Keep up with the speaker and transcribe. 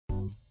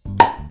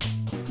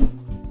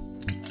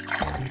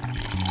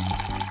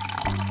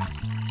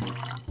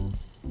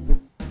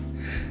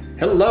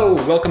Hello,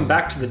 welcome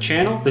back to the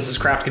channel. This is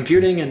Craft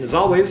Computing, and as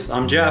always,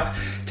 I'm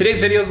Jeff. Today's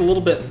video is a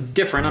little bit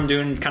different. I'm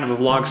doing kind of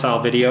a vlog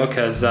style video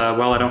because,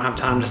 well, I don't have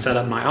time to set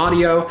up my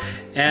audio,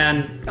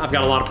 and I've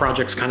got a lot of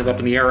projects kind of up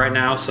in the air right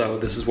now, so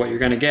this is what you're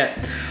gonna get.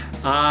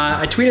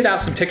 I tweeted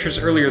out some pictures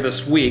earlier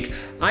this week.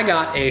 I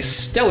got a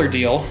stellar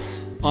deal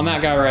on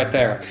that guy right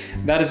there.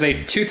 That is a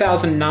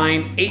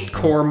 2009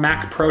 8-core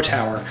Mac Pro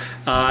Tower.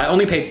 I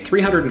only paid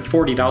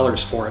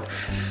 $340 for it.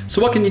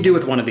 So what can you do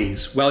with one of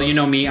these? Well, you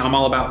know me, I'm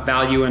all about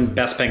value and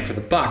best bang for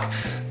the buck.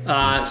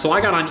 So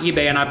I got on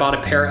eBay and I bought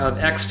a pair of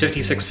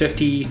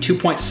X5650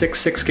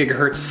 2.66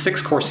 gigahertz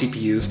 6-core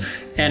CPUs,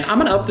 and I'm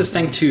gonna up this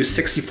thing to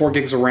 64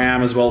 gigs of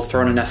RAM as well as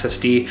throw in an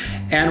SSD.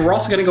 And we're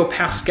also gonna go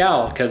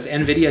Pascal because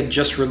NVIDIA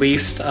just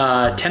released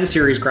 10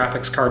 series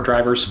graphics card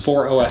drivers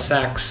for OS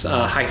X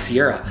High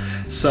Sierra.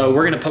 So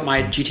we're gonna put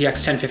my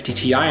GTX 1050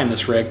 Ti in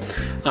this rig.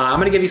 I'm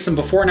gonna give you some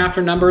before and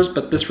after numbers,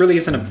 but this really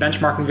isn't a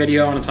benchmarking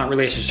video and it's not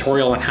really a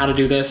tutorial on how to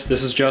do this.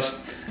 This is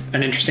just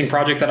an interesting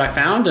project that I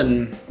found,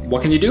 and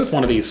what can you do with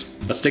one of these?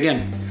 Let's dig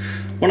in.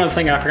 One other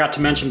thing I forgot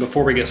to mention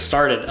before we get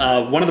started,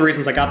 one of the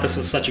reasons I got this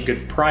at such a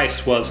good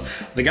price was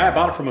the guy I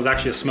bought it from was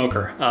actually a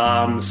smoker.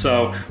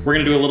 So we're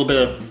gonna do a little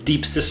bit of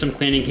deep system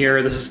cleaning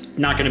here. This is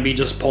not gonna be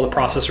just pull the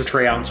processor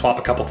tray out and swap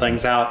a couple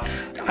things out.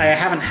 I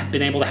haven't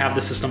been able to have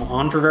the system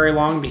on for very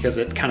long because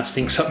it kind of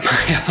stinks up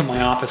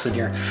my office in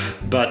here.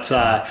 But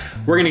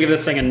we're gonna give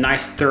this thing a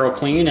nice thorough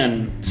clean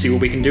and see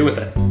what we can do with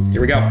it.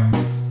 Here we go.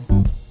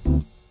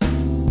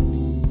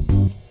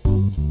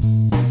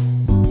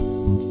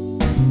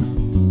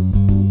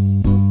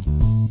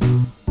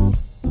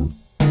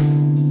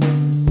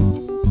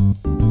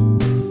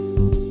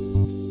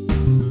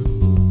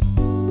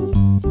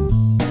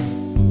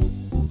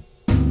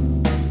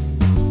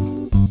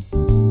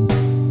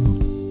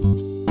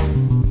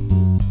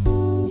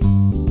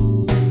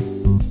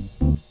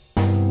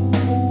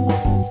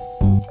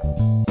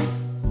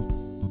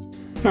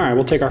 All right,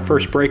 we'll take our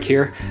first break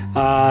here.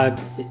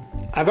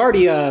 I've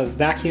already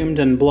vacuumed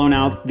and blown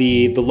out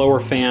the lower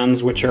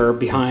fans, which are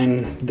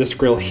behind this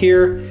grill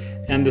here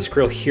and this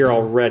grill here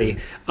already.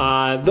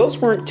 Those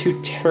weren't too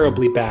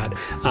terribly bad.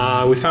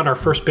 We found our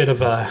first bit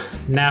of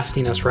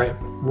nastiness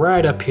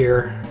right up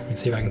here. Let me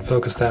see if I can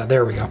focus that.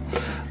 There we go.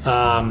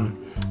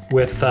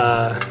 With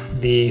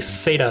the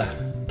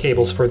SATA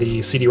cables for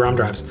the CD-ROM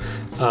drives.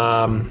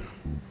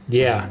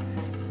 Yeah,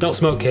 don't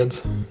smoke,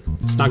 kids.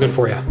 It's not good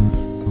for you.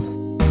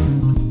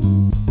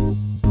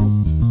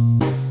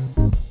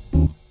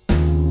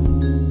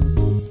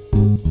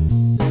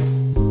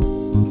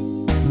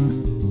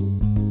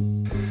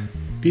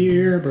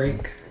 Beer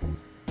break.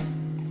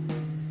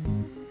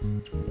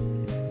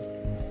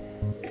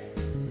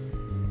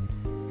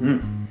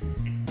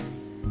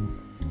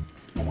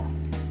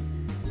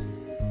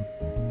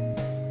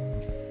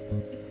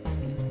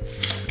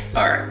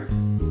 All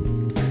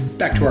right,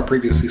 back to our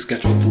previously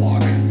scheduled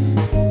vlog.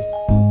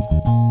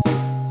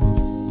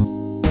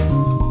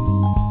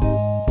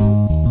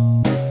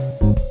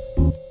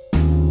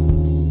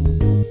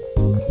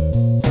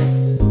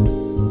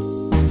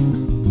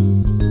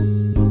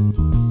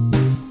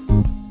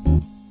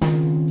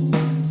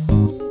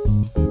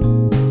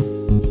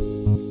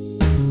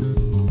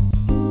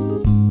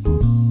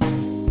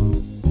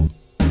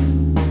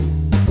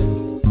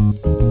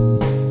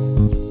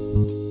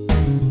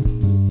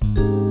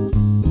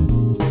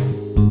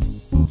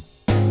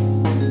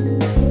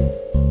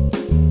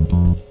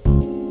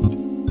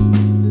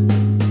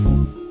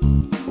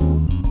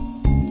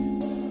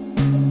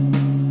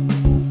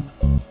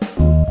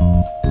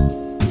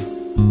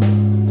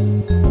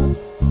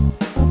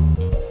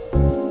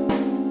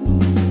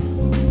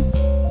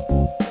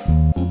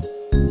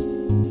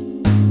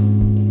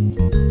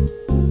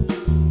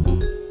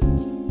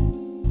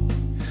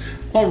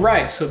 All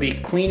right, so the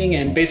cleaning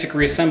and basic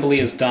reassembly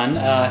is done.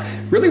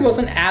 Really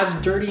wasn't as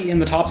dirty in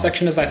the top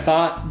section as I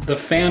thought. The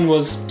fan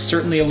was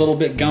certainly a little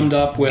bit gummed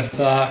up with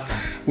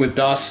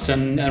dust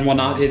and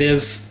whatnot. It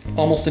is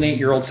almost an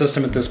 8-year-old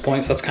system at this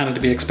point, so that's kind of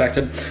to be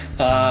expected.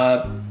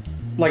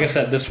 Like I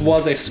said, this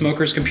was a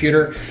smoker's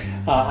computer.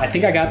 I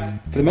think I got,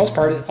 for the most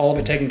part, all of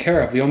it taken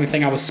care of. The only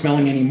thing I was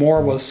smelling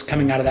anymore was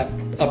coming out of that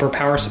upper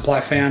power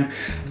supply fan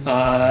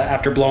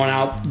after blowing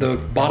out the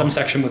bottom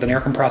section with an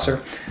air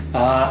compressor.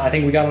 I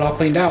think we got it all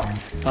cleaned out.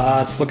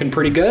 It's looking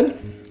pretty good.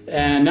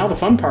 And now the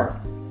fun part.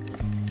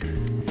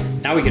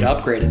 Now we get to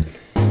upgrade it.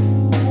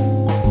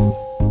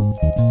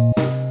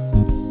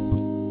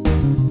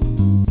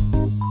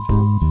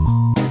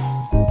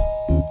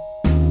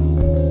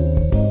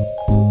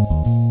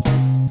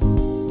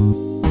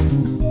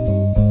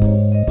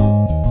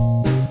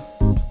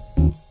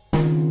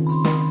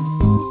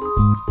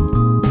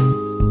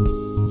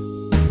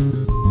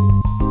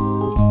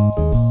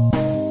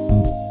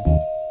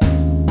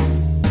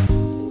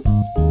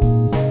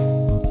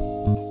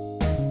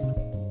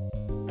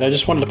 I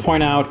just wanted to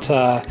point out,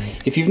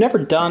 if you've never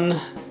done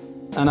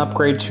an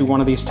upgrade to one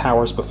of these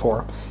towers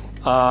before,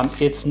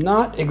 it's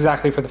not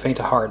exactly for the faint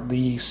of heart.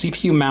 The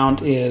CPU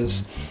mount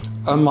is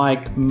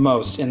unlike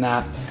most in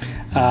that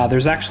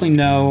There's actually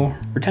no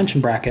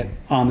retention bracket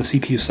on the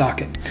CPU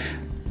socket.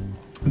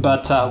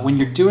 But when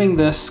you're doing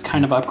this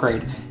kind of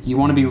upgrade, you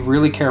want to be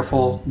really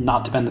careful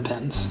not to bend the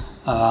pins.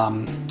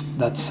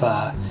 That's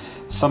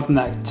something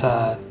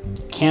that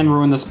can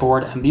ruin this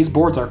board, and these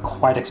boards are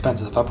quite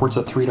expensive, upwards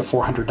of $300 to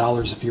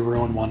 $400 if you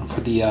ruin one for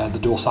the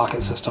dual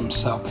socket system.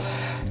 So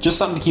just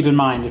something to keep in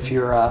mind if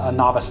you're a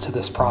novice to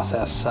this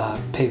process.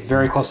 Pay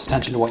very close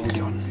attention to what you're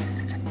doing.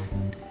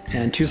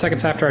 And 2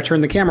 seconds after I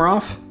turn the camera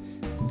off,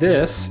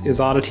 this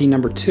is oddity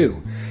number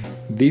 2.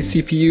 These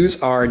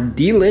CPUs are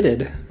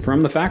delidded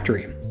from the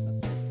factory.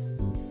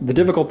 The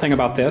difficult thing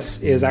about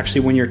this is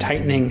actually when you're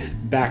tightening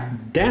back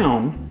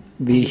down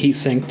the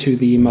heatsink to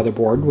the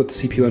motherboard with the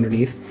CPU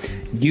underneath,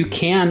 you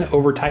can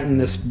over tighten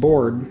this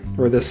board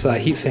or this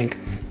heatsink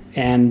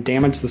and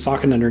damage the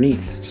socket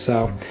underneath.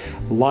 So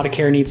a lot of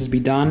care needs to be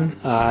done.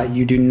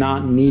 You do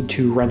not need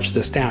to wrench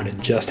this down. It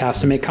just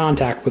has to make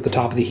contact with the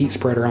top of the heat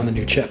spreader on the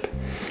new chip.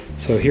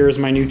 So here's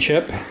my new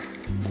chip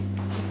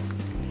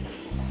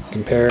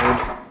compared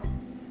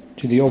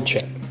to the old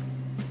chip.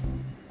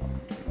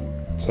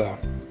 So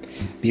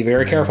be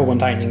very careful when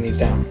tightening these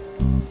down.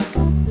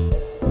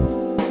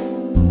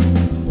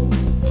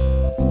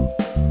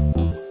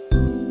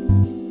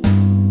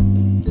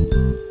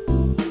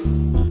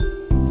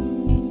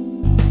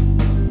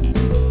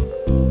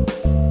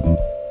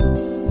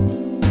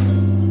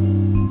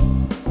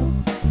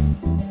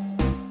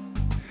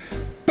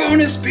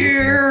 Bonus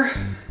beer!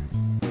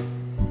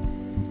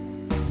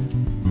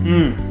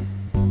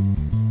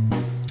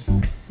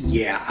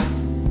 Yeah.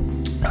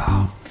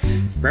 Oh,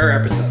 rare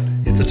episode.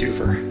 It's a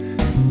twofer.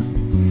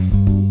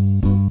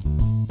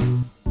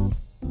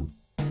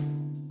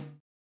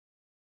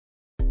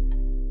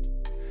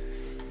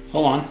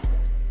 Hold on.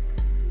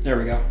 There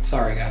we go.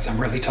 Sorry guys, I'm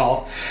really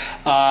tall.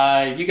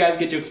 You guys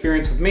get to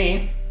experience with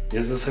me.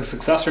 Is this a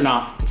success or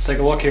not? Let's take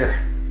a look here.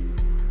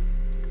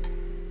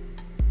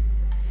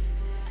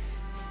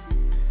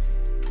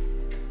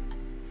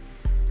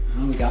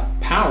 We got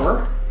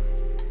power.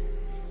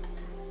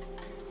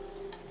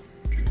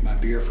 Drink my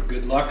beer for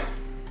good luck.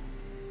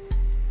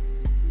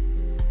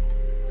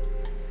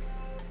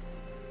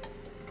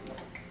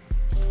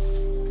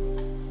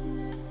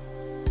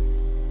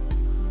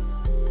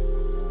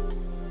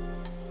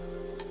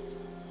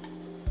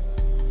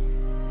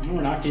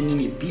 We're not getting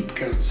any beep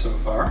codes so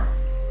far.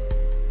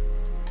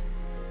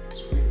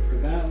 Just wait for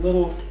that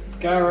little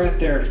guy right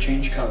there to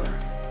change color.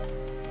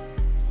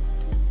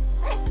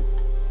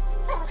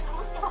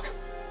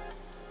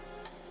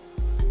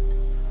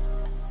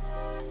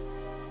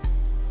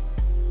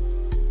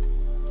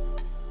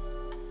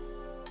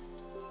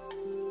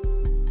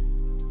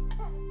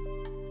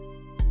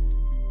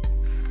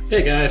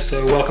 Hey guys,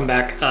 so welcome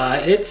back.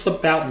 It's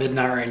about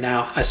midnight right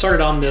now. I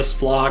started on this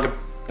vlog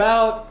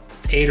about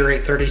 8 or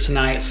 8:30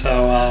 tonight,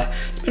 so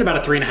it's been about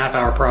a 3.5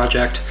 hour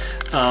project.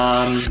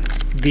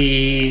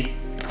 The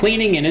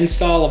cleaning and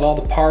install of all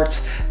the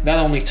parts, that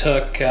only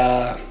took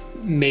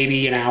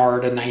maybe an hour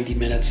to 90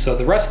 minutes. So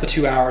the rest of the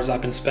 2 hours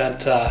I've been spent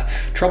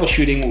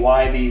troubleshooting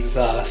why these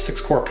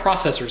 6-core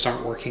processors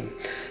aren't working.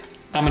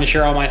 I'm gonna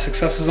share all my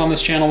successes on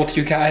this channel with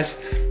you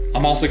guys.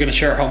 I'm also gonna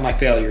share all my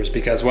failures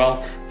because,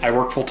 well, I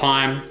work full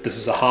time, this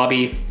is a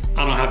hobby.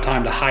 I don't have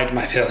time to hide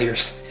my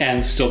failures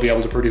and still be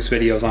able to produce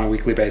videos on a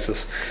weekly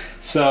basis.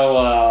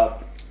 So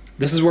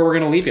this is where we're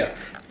gonna leave you.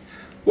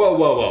 Whoa,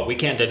 whoa, whoa, we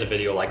can't end a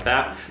video like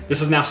that. This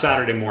is now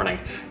Saturday morning.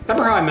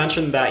 Remember how I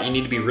mentioned that you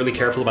need to be really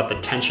careful about the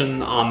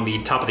tension on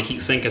the top of the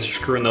heatsink as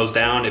you're screwing those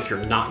down if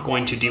you're not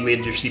going to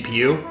delid your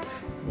CPU?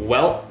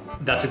 Well,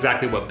 that's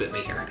exactly what bit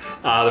me here.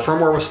 The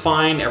firmware was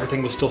fine,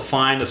 everything was still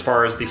fine as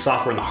far as the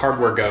software and the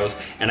hardware goes,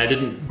 and I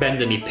didn't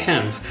bend any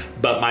pins,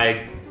 but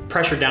my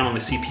pressure down on the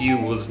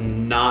CPU was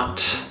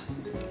not,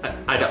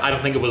 I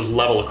don't think it was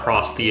level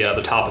across the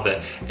top of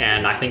it,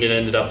 and I think it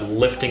ended up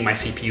lifting my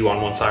CPU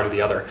on one side or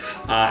the other.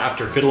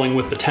 After fiddling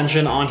with the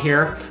tension on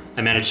here,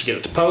 I managed to get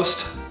it to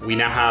post. We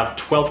now have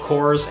 12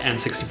 cores and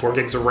 64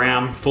 gigs of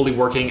RAM fully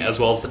working, as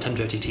well as the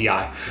 1050 Ti.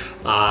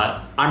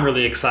 I'm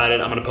really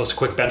excited. I'm gonna post a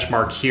quick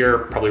benchmark here,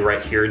 probably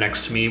right here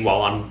next to me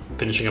while I'm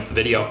finishing up the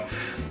video.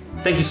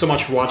 Thank you so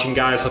much for watching,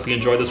 guys. Hope you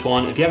enjoyed this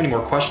one. If you have any more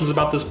questions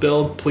about this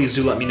build, please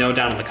do let me know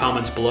down in the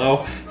comments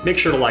below. Make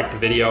sure to like the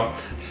video.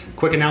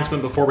 Quick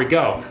announcement before we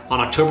go.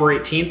 On October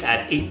 18th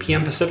at 8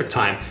 p.m. Pacific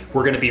time,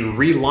 we're gonna be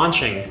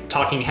relaunching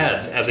Talking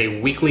Heads as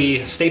a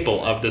weekly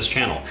staple of this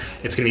channel.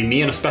 It's gonna be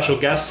me and a special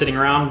guest sitting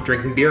around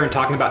drinking beer and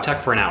talking about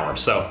tech for an hour.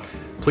 So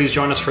please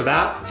join us for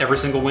that every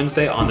single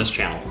Wednesday on this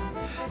channel.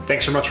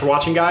 Thanks so much for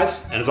watching,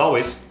 guys. And as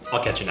always,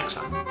 I'll catch you next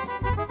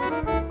time.